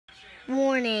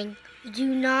Warning, do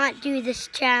not do this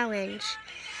challenge.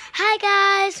 Hi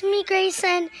guys, me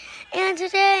Grayson, and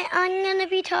today I'm going to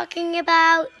be talking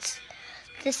about,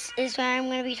 this is what I'm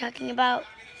going to be talking about,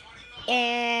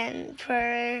 and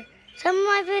for some of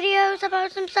my videos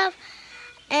about some stuff,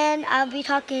 and I'll be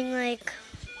talking like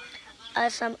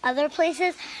some other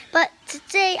places, but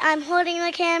today I'm holding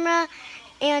the camera,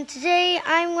 and today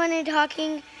I'm going to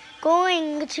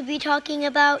be talking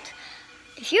about,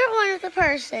 if you're one of the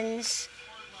persons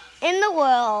in the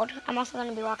world, I'm also going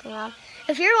to be walking around,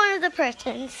 if you're one of the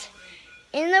persons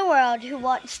in the world who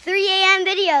watch 3 a.m.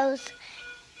 videos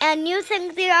and you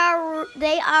think they are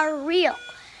real,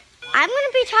 I'm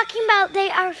going to be talking about they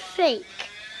are fake.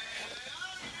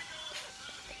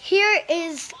 Here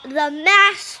is the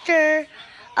master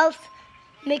of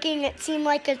making it seem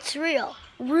like it's real,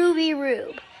 Ruby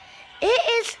Rube.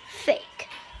 It is fake.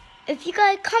 If you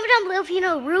guys comment down below if you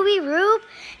know Ruby Rube,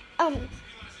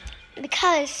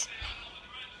 because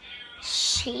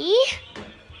she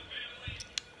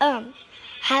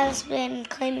has been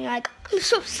claiming like, I'm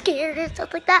so scared and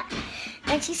stuff like that,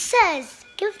 and she says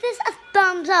give this a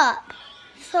thumbs up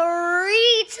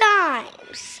 3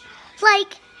 times.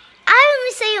 Like, I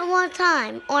only say it 1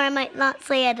 time, or I might not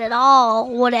say it at all,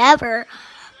 whatever.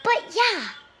 But yeah,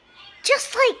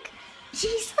 just like she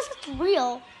says it's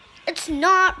real, it's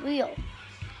not real.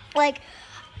 Like,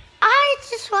 I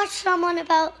just watched someone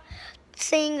about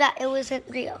saying that it wasn't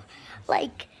real.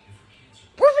 Like,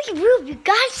 Ruby Rube, you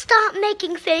gotta stop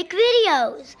making fake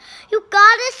videos. You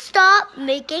gotta stop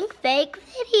making fake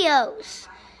videos.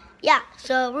 Yeah,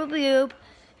 so Ruby Rube,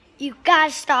 you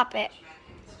gotta stop it.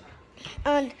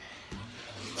 And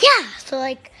yeah, so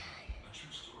like,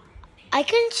 I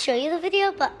can show you the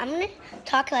video, but I'm gonna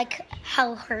talk like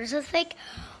how hers is fake.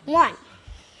 1,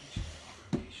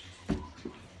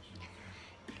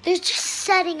 they're just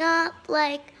setting up,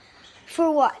 like,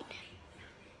 for 1,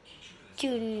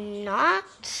 do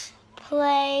not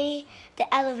play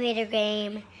the elevator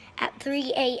game at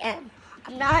 3 a.m.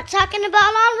 I'm not talking about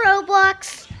on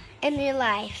Roblox in real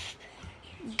life.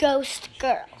 Ghost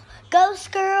Girl.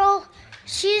 Ghost Girl,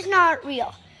 she's not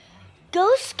real.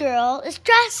 Ghost Girl is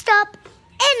dressed up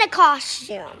in a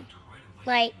costume.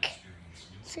 Like,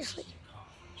 seriously.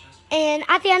 And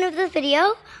at the end of the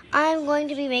video, I'm going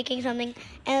to be making something.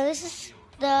 And this is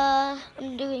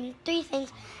I'm doing 3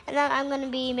 things. And then I'm going to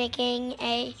be making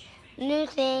a new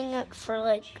thing for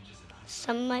like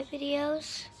some of my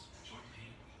videos.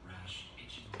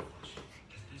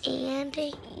 And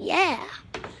yeah.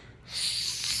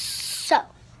 So,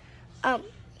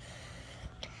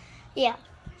 yeah.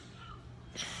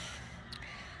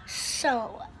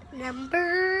 So,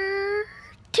 number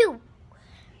 2,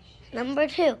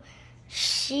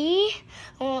 she,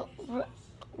 well,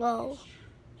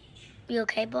 you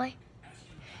okay, boy?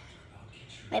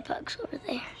 My pug's over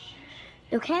there.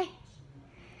 You okay?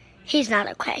 He's not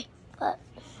okay, but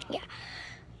yeah.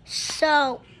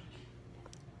 So,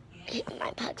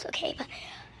 my pug's okay, but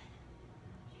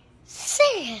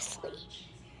seriously,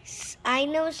 I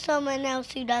know someone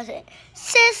else who does it.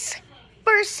 Sis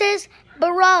versus bro.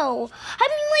 I mean,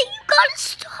 like, you gotta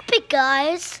stop it,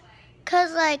 guys.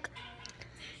 Cause like,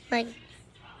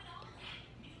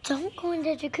 don't go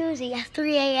into jacuzzi at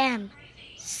 3 a.m.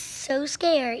 So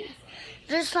scary.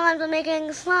 There's slimes, I'm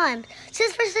making slime.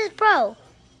 Sis versus bro.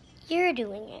 You're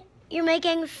doing it. You're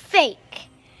making fake.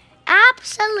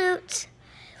 Absolute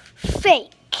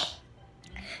fake.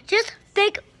 Just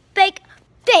fake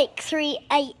 3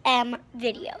 a.m.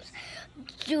 videos.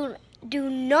 Do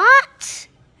not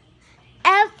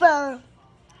ever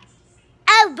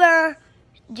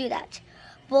do that.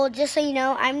 Well, just so you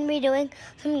know, I'm going to be doing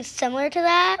something similar to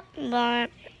that, but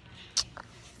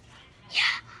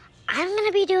yeah, I'm going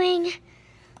to be doing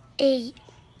a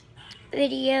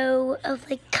video of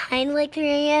like kind of like 3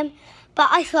 a.m. But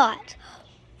I thought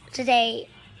today,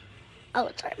 oh,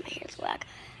 sorry, my hair's whack.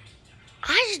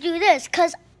 I should do this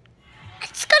because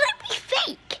it's going to be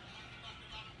fake.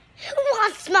 Who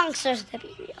wants monsters to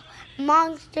be real?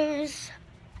 Monsters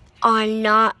are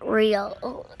not real.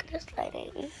 Oh, look at this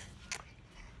lighting.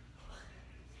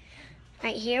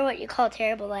 Right here, what you call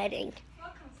terrible lighting.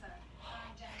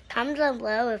 Comment down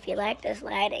below if you like this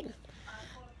lighting.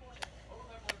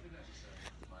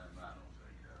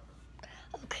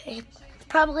 Okay,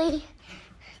 probably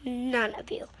none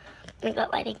of you like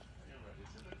that lighting.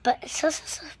 But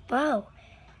bro,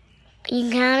 you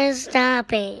gotta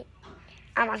stop it.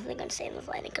 I'm not even gonna say this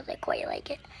lighting because I quite like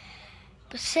it.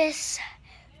 But sis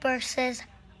versus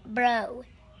bro,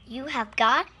 you have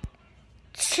got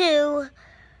to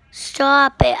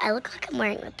stop it. I look like I'm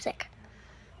wearing lipstick.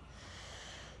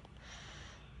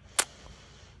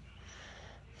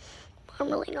 I'm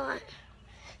really not.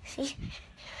 See?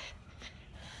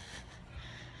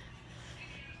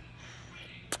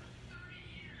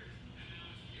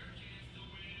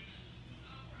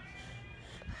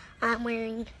 I'm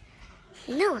wearing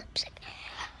no lipstick.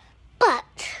 But,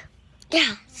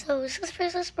 yeah, so Sis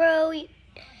vs. Bro, you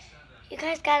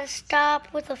guys gotta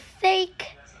stop with a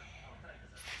fake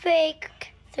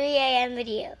 3 a.m.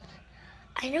 videos.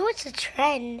 I know it's a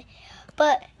trend,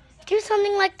 but do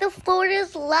something like the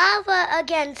Florida's Lava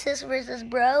again, Sis vs.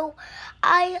 Bro.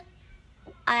 I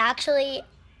actually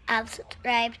have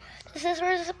subscribed to Sis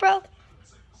vs. Bro,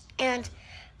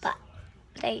 but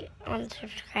they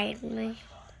unsubscribed me.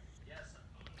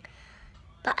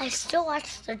 But I still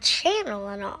watch the channel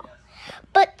and all.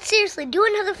 But seriously, do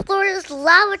another Florida's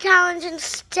Lava challenge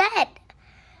instead.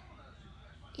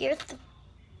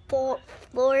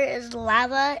 Florida's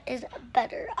Lava is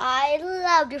better. I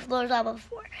loved your Florida's Lava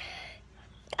before.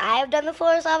 I have done the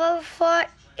Florida's Lava before.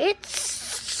 It's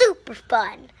super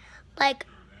fun. Like,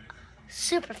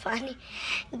 super fun.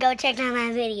 Go check out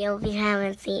my video if you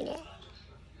haven't seen it.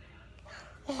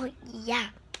 Oh, yeah.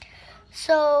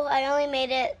 So, I only made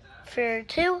it for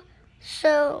 2,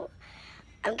 so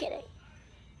I'm kidding.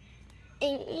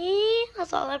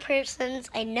 That's all the persons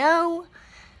I know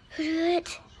who do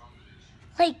it.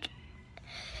 Like,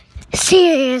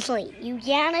 seriously, you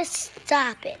gotta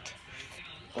stop it.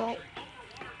 Well,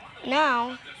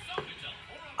 now,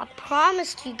 I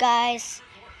promised you guys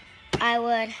I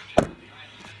would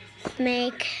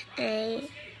make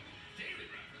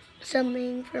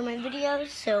something for my videos.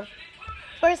 So,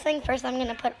 first thing first, I'm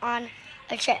gonna put on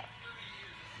a chair.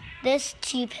 This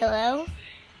T-pillow.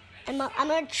 I'm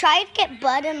gonna try to get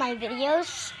Bud in my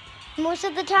videos most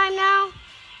of the time now.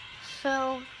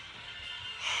 So,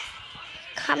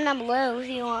 comment down below if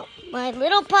you want my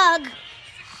little pug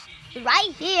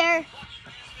right here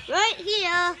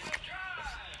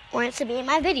wants to be in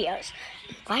my videos.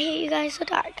 Why are you guys so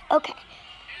dark? Okay.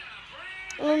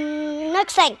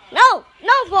 Next thing. No,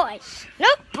 boys. No,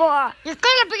 boy. You're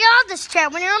gonna be on this chair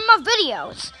when you're in my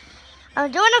videos. I'm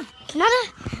doing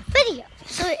another video.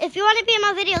 So if you want to be in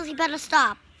my videos, you better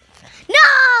stop.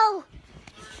 No!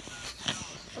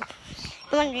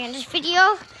 You want to be in this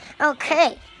video?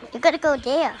 Okay. You gotta go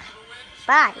there.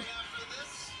 Bye.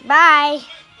 Bye.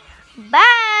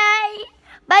 Bye.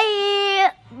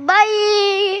 Bye.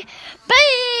 Bye.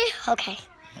 Bye. Okay.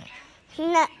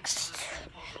 Next.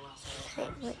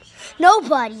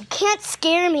 Nobody. You can't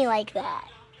scare me like that.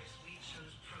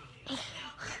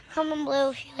 Comment below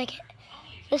if you like it.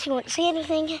 If you want to say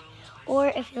anything, or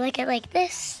if you like it like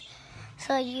this,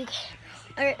 or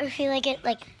if you like it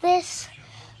like this,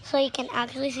 so you can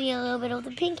actually see a little bit of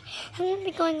the pink. I'm going to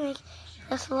be going like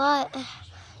this a lot.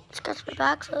 Scratch my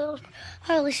back so you'll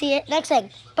hardly see it. Next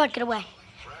thing, Bud, get away.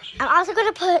 I'm also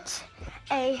going to put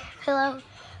a pillow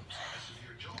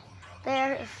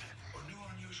there if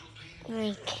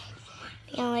you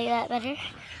like that better.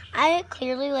 I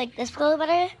clearly like this pillow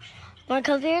better. More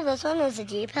comfier. This one is a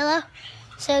G pillow.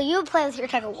 So you play with your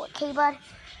tug of war, okay, Bud?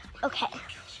 Okay.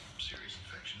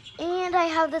 And I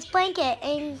have this blanket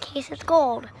in case it's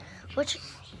cold. Which...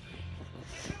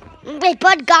 Wait,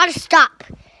 Bud, gotta stop.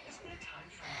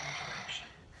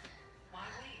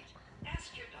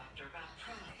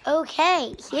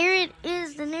 Okay, here it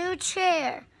is, the new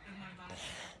chair.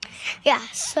 Yeah,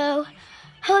 so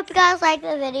hope you guys like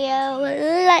the video.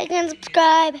 Like and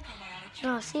subscribe.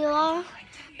 And I'll see you all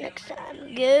next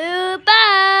time.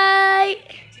 Goodbye.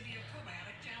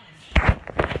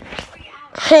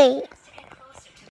 Hey.